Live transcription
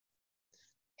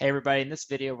Hey everybody, in this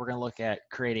video we're going to look at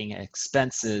creating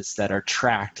expenses that are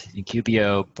tracked in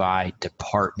QBO by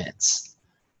departments.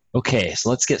 Okay, so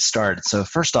let's get started. So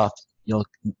first off, you'll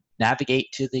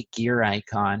navigate to the gear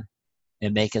icon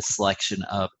and make a selection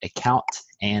of account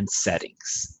and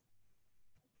settings.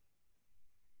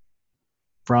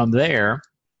 From there,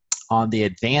 on the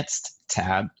advanced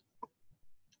tab,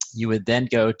 you would then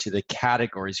go to the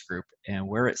categories group, and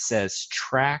where it says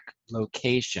track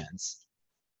locations,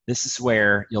 this is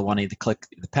where you'll want to either click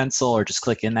the pencil or just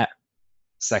click in that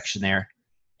section there,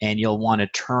 and you'll want to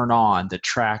turn on the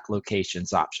track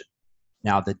locations option.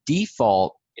 Now the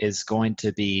default is going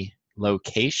to be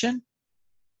location,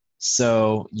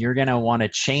 so you're going to want to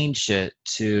change it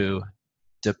to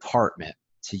department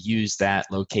to use that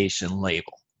location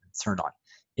label. It's turned on.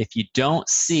 If you don't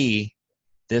see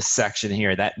this section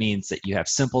here, that means that you have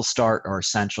Simple Start or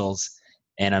Essentials,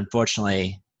 and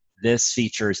unfortunately this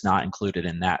feature is not included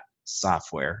in that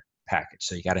software package.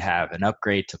 So you got to have an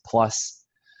upgrade to Plus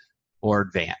or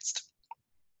Advanced.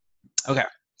 Okay,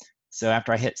 so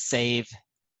after I hit save,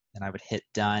 then I would hit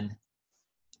done.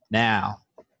 Now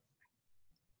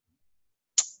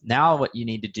what you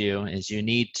need to do is you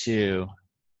need to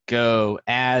go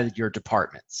add your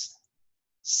departments.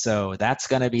 So that's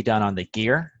going to be done on the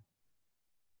gear.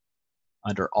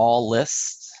 Under all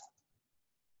lists,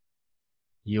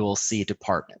 you will see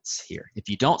departments here. If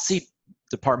you don't see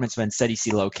departments but instead you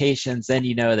see locations, then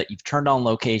you know that you've turned on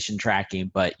location tracking,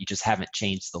 but you just haven't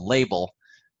changed the label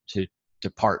to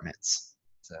departments.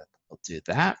 So we'll do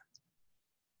that.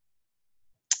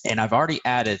 And I've already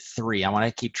added 3. I want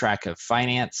to keep track of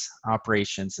finance,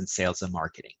 operations, and sales and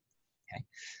marketing. Okay.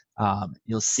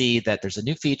 You'll see that there's a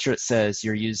new feature that says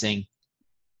you're using,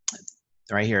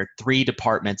 right here, 3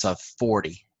 departments of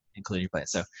 40, including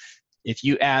plans. So if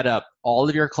you add up all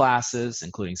of your classes,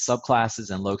 including subclasses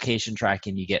and location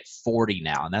tracking, you get 40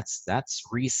 now, and that's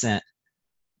recent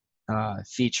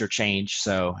feature change.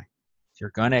 So if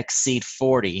you're going to exceed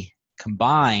 40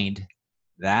 combined,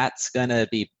 that's going to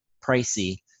be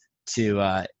pricey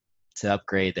to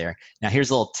upgrade there. Now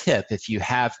here's a little tip: if you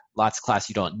have lots of classes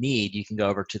you don't need, you can go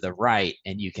over to the right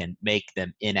and you can make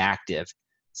them inactive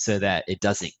so that it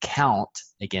doesn't count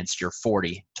against your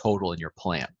 40 total in your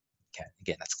plan. Okay,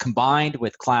 again, that's combined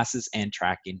with classes and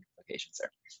tracking locations there.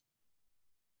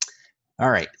 All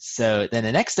right, so then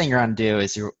the next thing you're going to do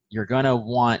is you're going to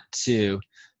want to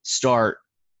start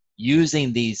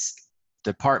using these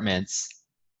departments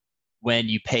when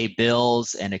you pay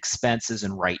bills and expenses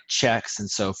and write checks and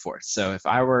so forth. So if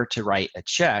I were to write a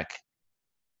check,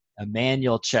 a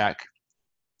manual check,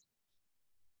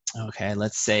 okay,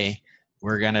 let's say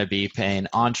we're going to be paying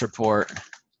Entreport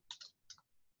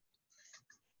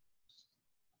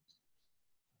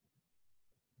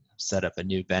set up a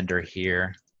new vendor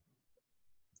here,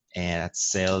 and it's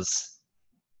sales,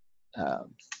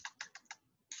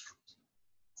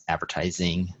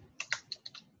 advertising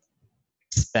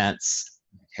expense.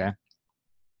 Okay,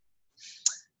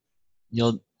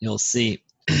 you'll see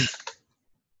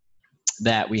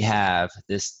that we have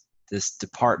this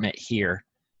department here.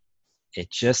 It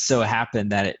just so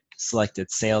happened that it selected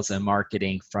sales and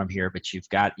marketing from here, but you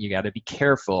got to be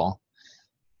careful.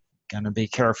 Gonna be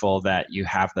careful that you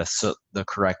have the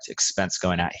correct expense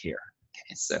going out here.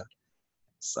 Okay, so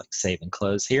select save and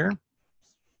close here.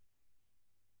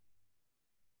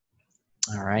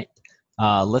 All right,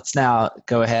 let's now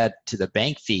go ahead to the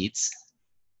bank feeds.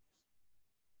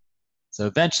 So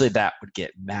eventually that would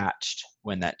get matched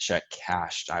when that check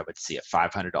cashed. I would see a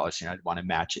 $500 here. I'd want to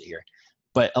match it here.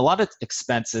 But a lot of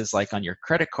expenses, like on your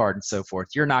credit card and so forth,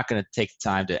 you're not going to take the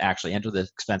time to actually enter the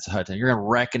expense ahead of time. You're going to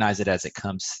recognize it as it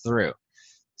comes through.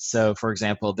 So for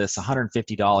example, this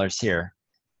 $150 here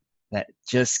that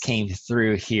just came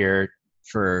through here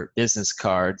for business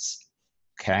cards.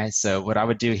 Okay, so what I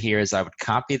would do here is I would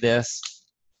copy this,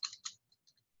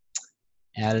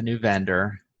 add a new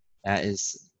vendor. That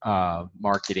is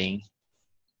marketing,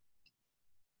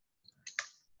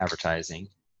 advertising.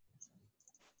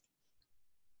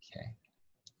 Okay.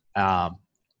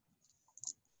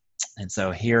 And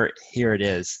so here it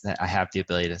is that I have the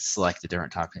ability to select a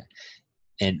different topic.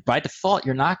 And by default,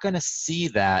 you're not going to see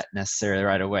that necessarily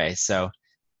right away. So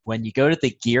when you go to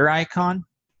the gear icon,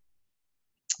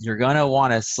 you're going to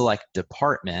want to select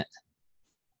department.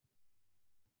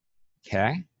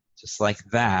 Okay, just like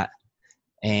that.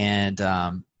 And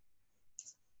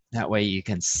that way you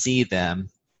can see them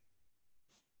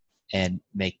and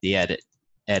make the edit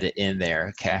in there.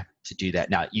 Okay, to do that.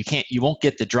 Now you won't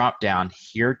get the drop down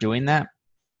here doing that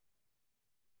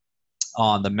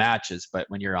on the matches, but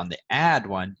when you're on the add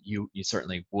one, you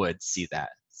certainly would see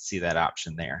that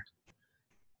option there.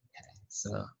 Okay,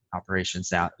 So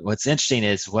operations. Now, what's interesting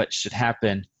is what should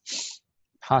happen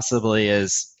possibly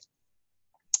is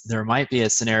there might be a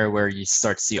scenario where you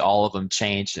start to see all of them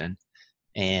change,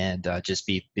 and just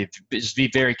be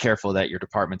very careful that your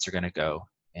departments are going to go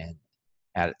and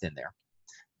add it in there.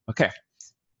 Okay,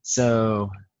 so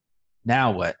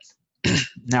now what?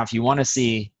 Now, if you want to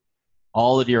see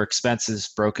all of your expenses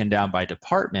broken down by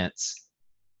departments,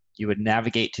 you would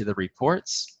navigate to the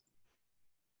reports,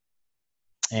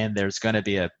 and there's going to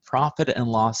be a profit and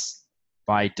loss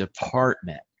by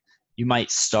department. You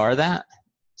might star that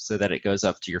so that it goes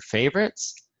up to your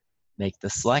favorites. Make the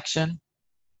selection.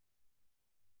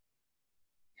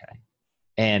 Okay.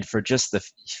 And for just the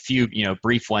few,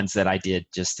 brief ones that I did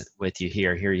just with you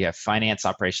here you have finance,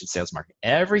 operations, sales, marketing.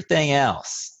 Everything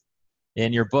else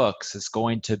in your books is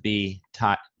going to be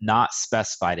not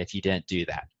specified if you didn't do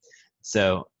that.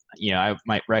 So, I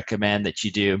might recommend that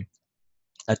you do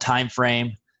a time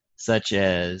frame such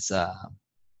as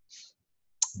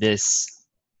this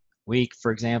week,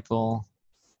 for example,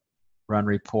 run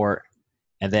report,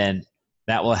 and then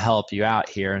that will help you out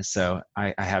here. And so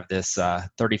I have this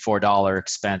 $34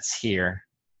 expense here.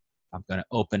 I'm going to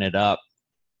open it up,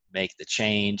 make the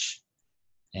change,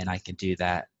 and I can do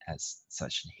that as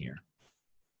such in here.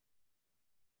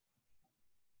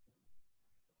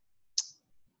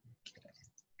 Okay.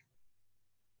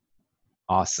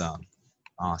 Awesome.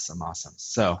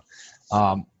 So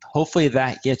hopefully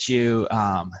that gets you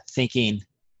thinking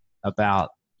about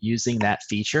using that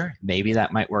feature. Maybe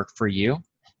that might work for you.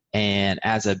 And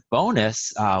as a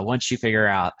bonus, once you figure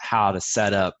out how to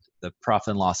set up the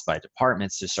profit and loss by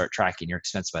departments to start tracking your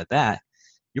expense by that,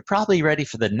 you're probably ready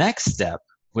for the next step,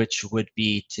 which would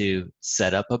be to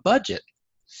set up a budget.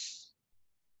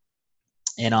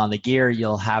 And on the gear,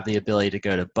 you'll have the ability to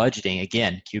go to budgeting,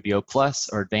 again, QBO Plus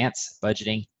or advanced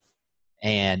budgeting.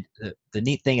 And the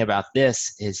neat thing about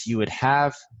this is you would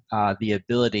have the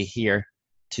ability here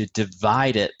to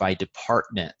divide it by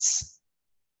departments.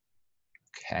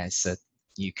 Okay, so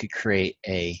you could create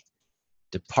a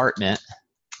department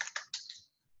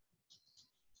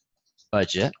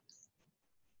budget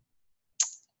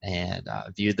and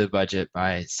view the budget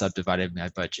by subdivided by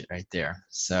budget right there.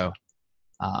 So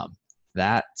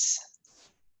that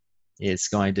is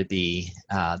going to be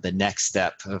the next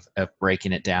step of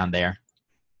breaking it down there.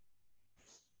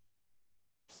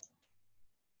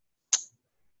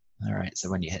 All right, so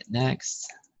when you hit next,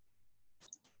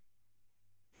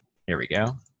 here we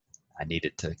go. I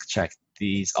needed to check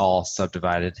these all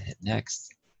subdivided, hit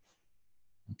next.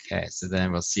 Okay, so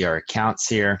then we'll see our accounts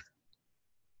here.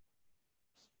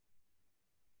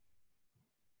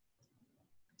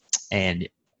 And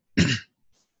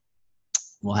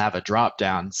we'll have a drop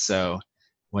down. So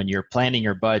when you're planning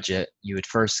your budget, you would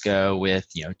first go with,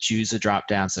 choose a drop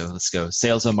down. So let's go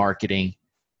sales and marketing.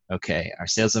 Okay, our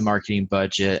sales and marketing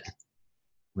budget,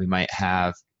 we might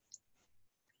have,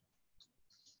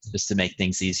 just to make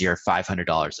things easier,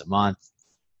 $500 a month.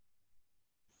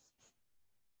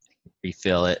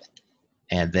 Refill it.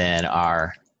 And then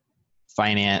our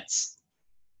finance,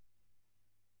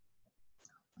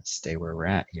 let's stay where we're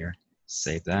at here.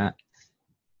 Save that.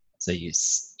 So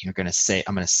you're going to say,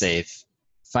 I'm going to save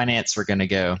finance. We're going to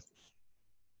go,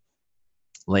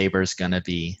 labor is going to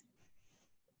be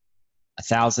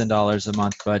 $1,000 a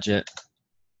month budget.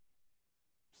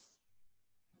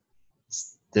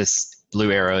 This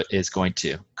blue arrow is going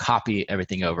to copy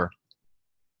everything over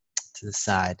to the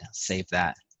side, save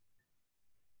that.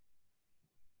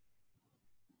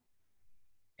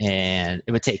 And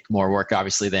it would take more work,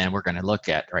 obviously, than we're going to look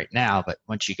at right now. But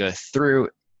once you go through,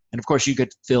 and of course, you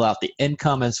could fill out the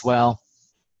income as well.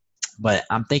 But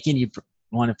I'm thinking you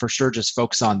want to for sure just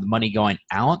focus on the money going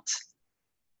out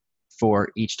for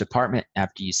each department.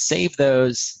 After you save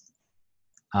those,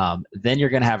 then you're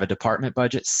going to have a department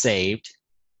budget saved.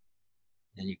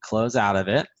 And you close out of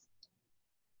it.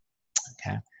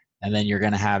 Okay. And then you're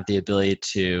going to have the ability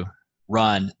to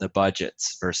run the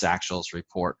budgets versus actuals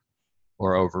report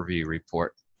or overview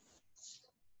report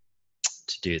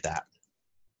to do that.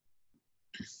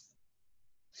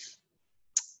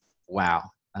 Wow.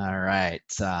 All right.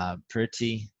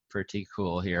 Pretty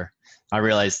cool here. I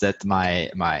realized that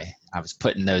I was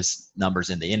putting those numbers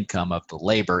in the income of the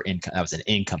labor income. That was an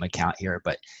income account here,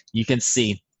 but you can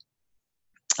see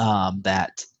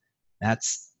that's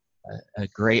a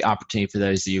great opportunity for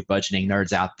those of you budgeting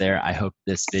nerds out there. I hope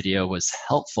this video was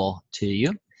helpful to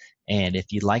you. And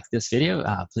if you like this video,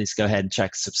 please go ahead and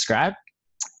check subscribe,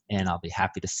 and I'll be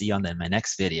happy to see you on my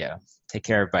next video. Take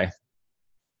care, everybody.